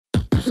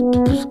In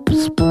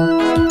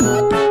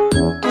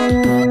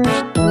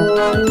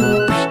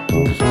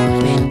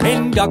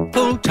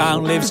Duckpool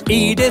town lives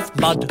Edith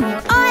Mudd.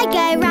 I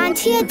go round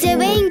here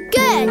doing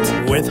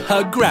good. With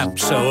her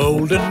gramps so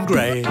old and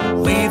grey,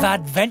 we've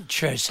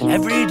adventures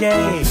every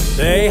day.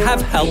 They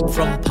have help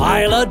from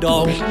Pile a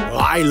Dog.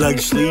 I like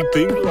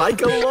sleeping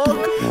like a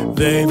log.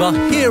 They've a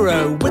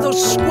hero with a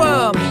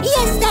squirm.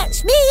 Yes,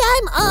 that's me,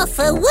 I'm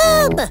Arthur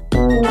Worm.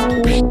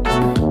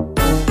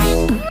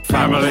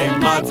 Family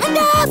Mudd. And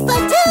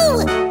Arthur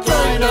too.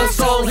 Join us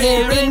all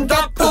here in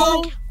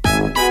Duckpool.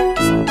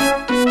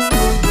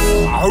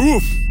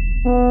 Oof.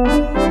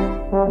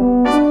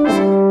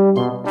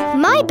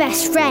 My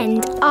best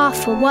friend,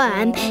 Arthur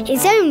Worm,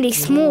 is only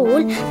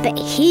small, but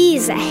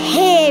he's a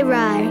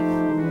hero.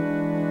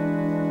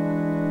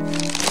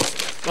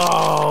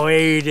 Oh,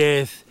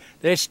 Edith,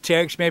 this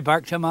takes me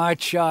back to my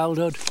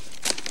childhood.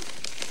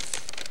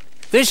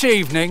 This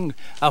evening,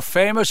 a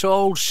famous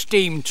old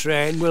steam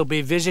train will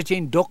be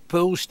visiting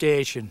Duckpool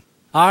station.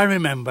 I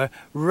remember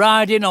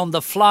riding on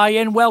the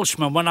Flying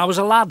Welshman when I was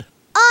a lad.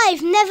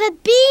 I've never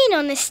been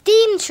on a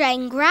steam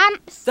train,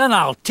 Gramps. Then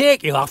I'll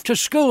take you off to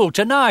school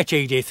tonight,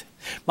 Edith.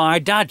 My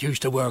dad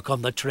used to work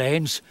on the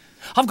trains.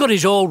 I've got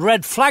his old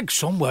red flag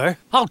somewhere.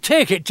 I'll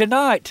take it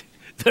tonight.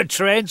 The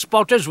train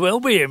spotters will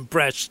be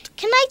impressed.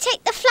 Can I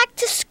take the flag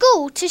to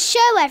school to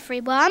show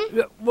everyone?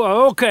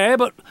 Well, OK,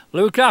 but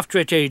look after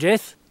it,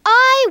 Edith.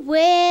 I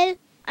will.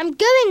 I'm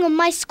going on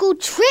my school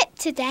trip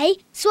today,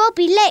 so I'll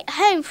be late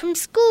home from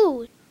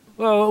school.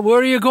 Well, where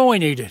are you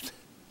going, Edith?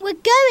 We're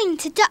going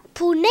to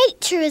Duckpool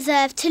Nature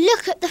Reserve to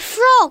look at the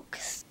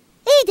frogs.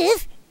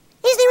 Edith,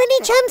 is there any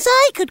chance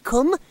I could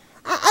come?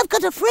 I've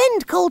got a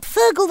friend called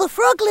Fergal the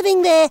Frog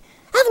living there.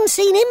 Haven't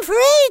seen him for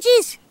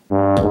ages.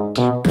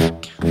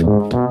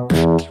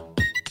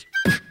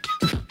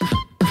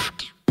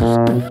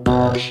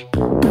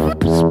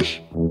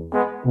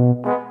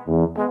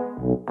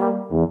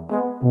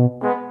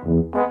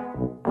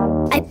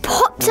 I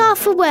popped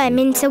Arthur Worm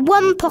into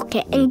one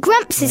pocket and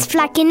Gramps'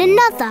 flag in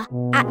another.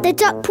 At the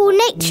Duckpool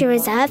Nature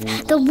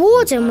Reserve, the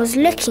warden was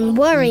looking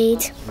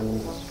worried.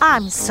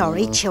 I'm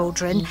sorry,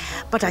 children,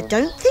 but I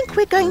don't think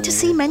we're going to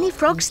see many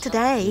frogs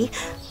today.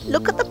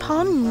 Look at the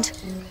pond.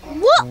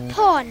 What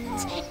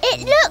pond?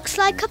 It looks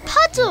like a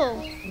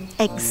puddle.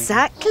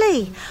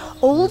 Exactly.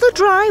 All the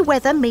dry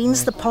weather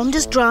means the pond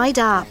has dried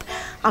up.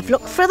 I've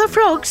looked for the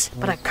frogs,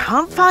 but I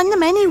can't find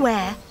them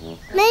anywhere.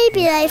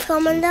 Maybe they've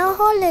come on their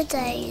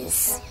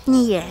holidays.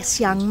 Yes,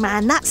 young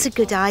man, that's a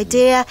good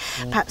idea.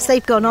 Perhaps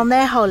they've gone on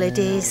their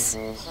holidays.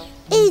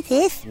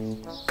 Edith,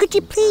 could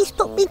you please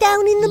put me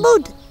down in the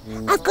mud?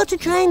 I've got to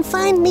try and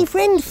find me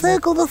friend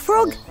Fergal the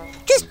Frog.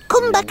 Just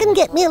come back and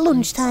get me at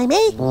lunchtime,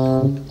 eh?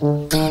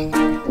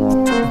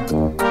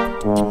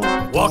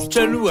 What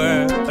and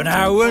where and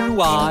how and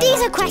why?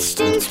 These are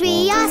questions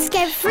we ask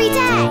every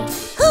day.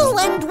 Who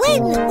and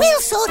when? We'll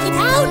sort it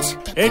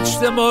out. It's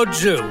the Mud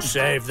Zoo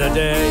save the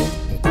day.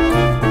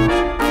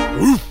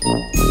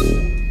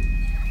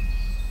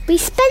 We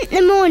spent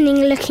the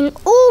morning looking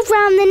all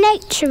round the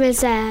nature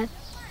reserve.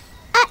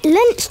 At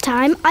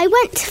lunchtime, I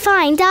went to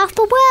find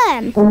Arthur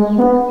Worm.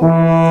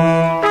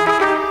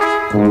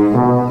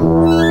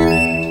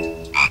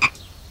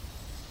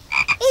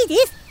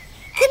 Edith,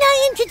 can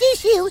I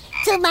introduce you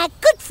to my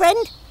good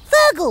friend,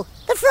 Fergal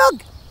the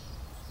Frog?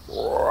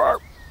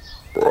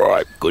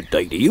 Right, good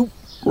day to you.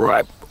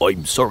 Right,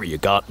 I'm sorry you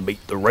can't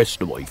meet the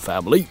rest of my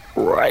family.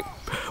 Right,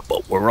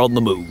 but we're on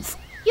the move.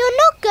 You're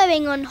not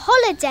going on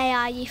holiday,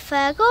 are you,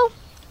 Fergal?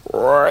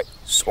 Right,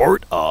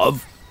 sort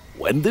of.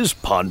 When this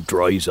pond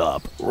dries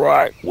up,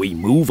 right, we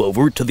move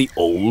over to the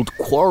old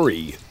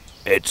quarry.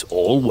 It's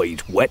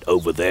always wet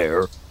over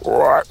there.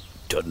 Right,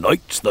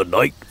 tonight's the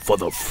night for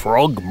the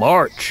frog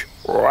march.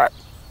 Right.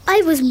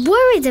 I was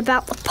worried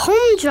about the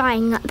pond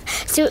drying up,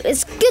 so it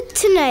was good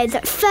to know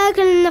that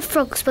Fergal and the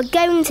frogs were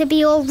going to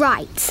be all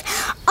right.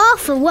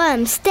 Arthur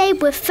Worm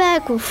stayed with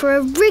Fergal for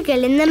a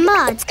wriggle in the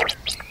mud.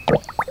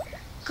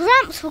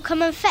 Gramps will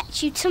come and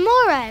fetch you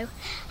tomorrow.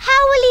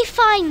 How will he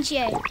find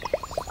you?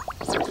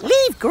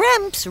 Leave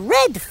Gramps'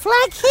 red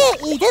flag here,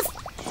 Edith,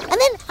 and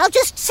then I'll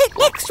just sit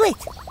next to it.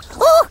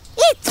 Oh,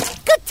 it's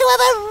good to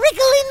have a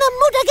wriggle in the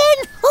mud again.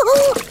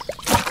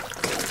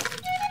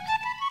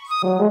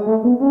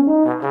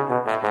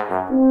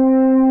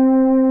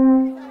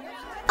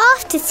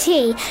 After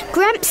tea,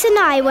 Gramps and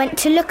I went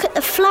to look at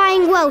the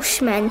Flying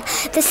Welshman.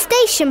 The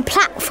station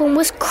platform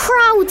was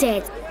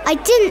crowded. I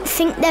didn't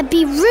think there'd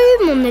be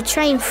room on the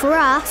train for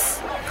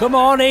us. Come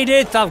on,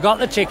 Edith, I've got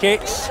the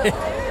tickets.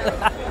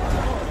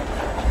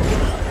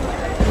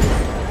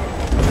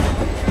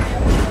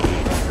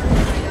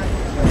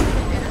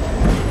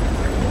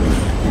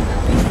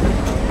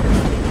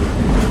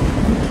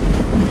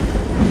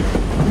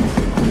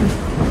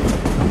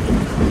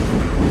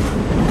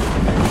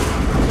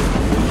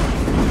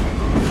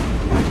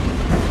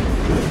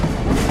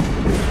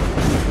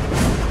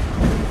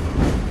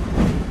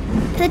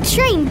 The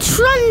train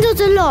trundled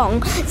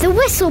along. The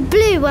whistle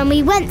blew when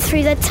we went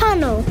through the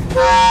tunnel.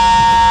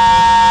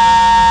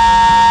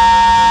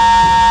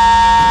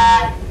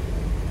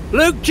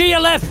 Look to your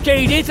left,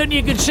 Edith, and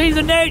you can see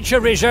the nature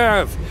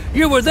reserve.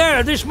 You were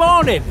there this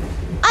morning.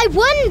 I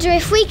wonder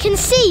if we can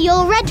see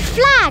your red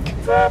flag.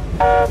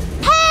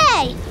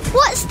 Hey,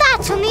 what's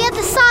that on the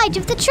other side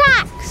of the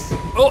tracks?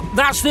 Oh,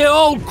 that's the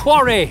old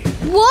quarry.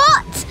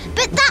 What?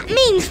 But that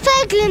means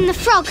Fergal and the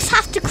frogs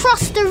have to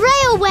cross the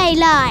railway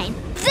line.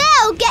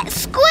 They'll get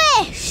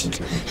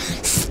squished.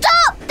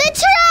 Stop the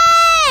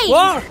train!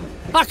 What?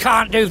 I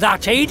can't do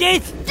that,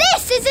 Edith.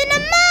 This is an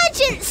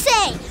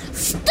emergency.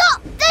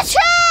 Stop the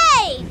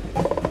train!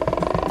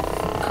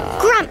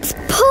 Gramps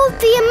pulled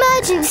the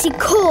emergency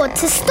cord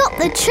to stop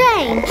the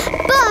train,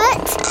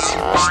 but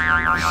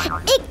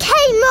it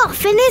came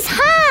off in his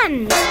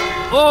hand.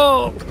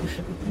 Oh,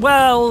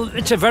 well,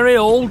 it's a very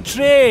old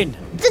train.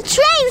 The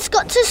train's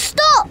got to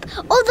stop,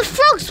 or the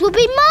frogs will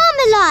be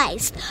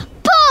marmalised.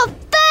 Poor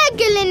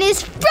Fergal and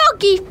his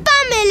froggy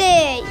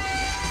family.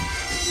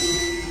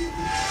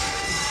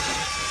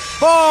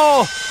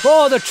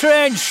 Oh, the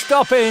train's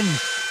stopping.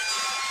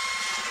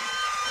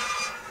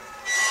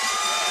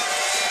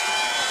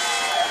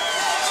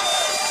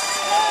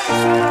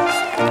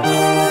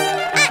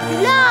 At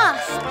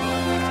last,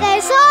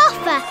 there's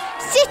Arthur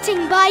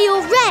sitting by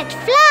your red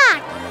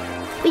flag.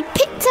 We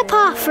picked up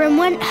Arthur and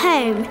went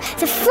home.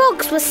 The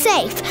frogs were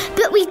safe,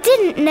 but we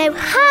didn't know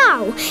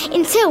how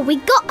until we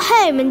got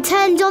home and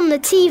turned on the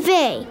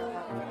TV.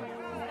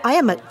 I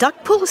am at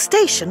Duckpool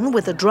Station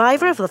with the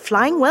driver of the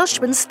Flying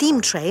Welshman steam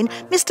train,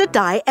 Mr.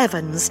 Di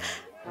Evans.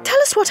 Tell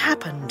us what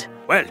happened.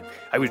 Well,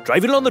 I was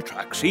driving along the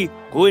track, see?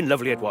 Going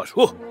lovely it was.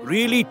 Oh,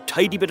 really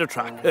tidy bit of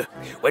track.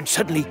 When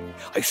suddenly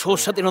I saw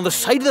something on the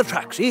side of the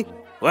track, see?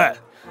 Well,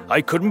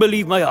 I couldn't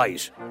believe my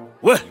eyes.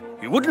 Well,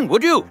 you wouldn't,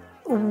 would you?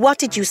 What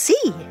did you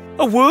see?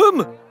 A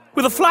worm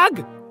with a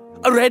flag.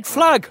 A red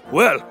flag.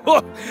 Well,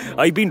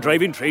 I've been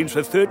driving trains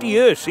for 30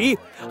 years, see?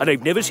 And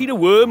I've never seen a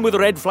worm with a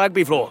red flag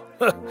before.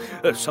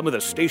 Some of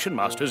the station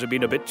masters have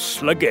been a bit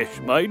sluggish,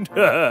 mind.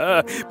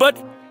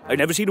 But I've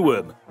never seen a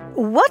worm.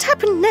 What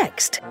happened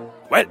next?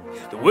 Well,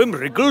 the worm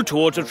wriggled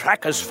towards the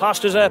track as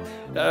fast as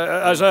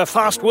a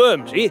fast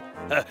worm, see?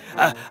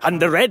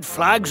 And the red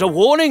flag's a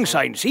warning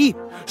sign, see?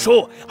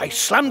 So I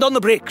slammed on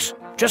the brakes,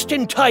 just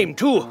in time,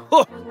 too.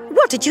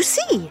 What did you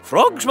see?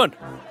 Frogs, man.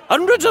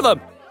 Hundreds of them.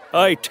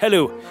 I tell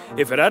you,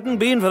 if it hadn't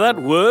been for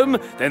that worm,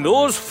 then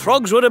those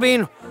frogs would have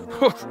been...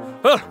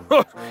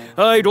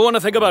 I don't want to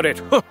think about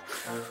it.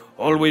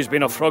 Always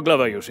been a frog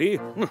lover, you see.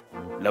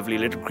 Lovely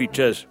little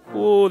creatures.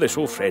 Oh, they're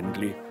so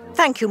friendly.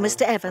 Thank you,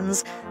 Mr.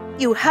 Evans.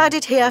 You heard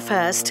it here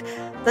first.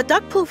 The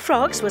Duckpool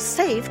frogs were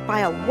saved by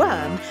a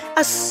worm,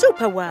 a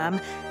super worm.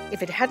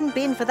 If it hadn't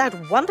been for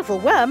that wonderful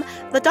worm,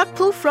 the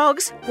Duckpool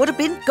frogs would have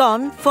been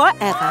gone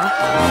forever.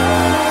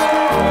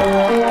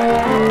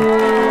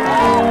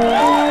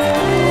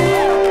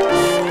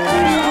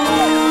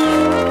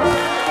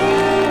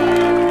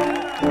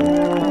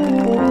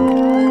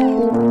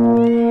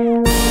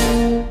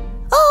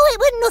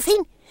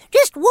 Nothing.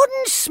 Just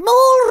one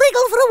small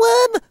wriggle for a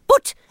worm,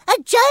 but a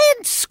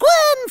giant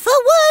squirm for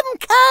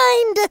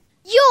wormkind.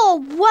 You're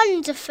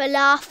wonderful,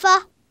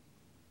 Arthur.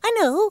 I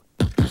know.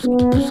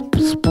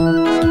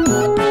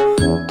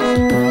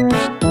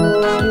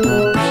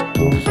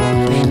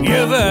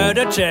 You've heard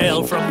a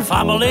tale from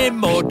Family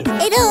Mud.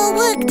 It all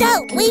worked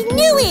out. We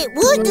knew it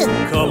would.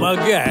 Come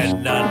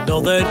again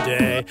another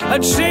day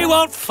and see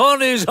what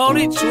fun is on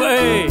its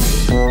way.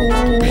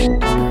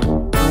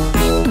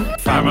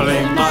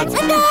 Family Mud.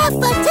 And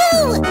Arthur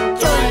too.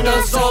 Join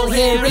us all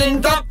here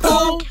in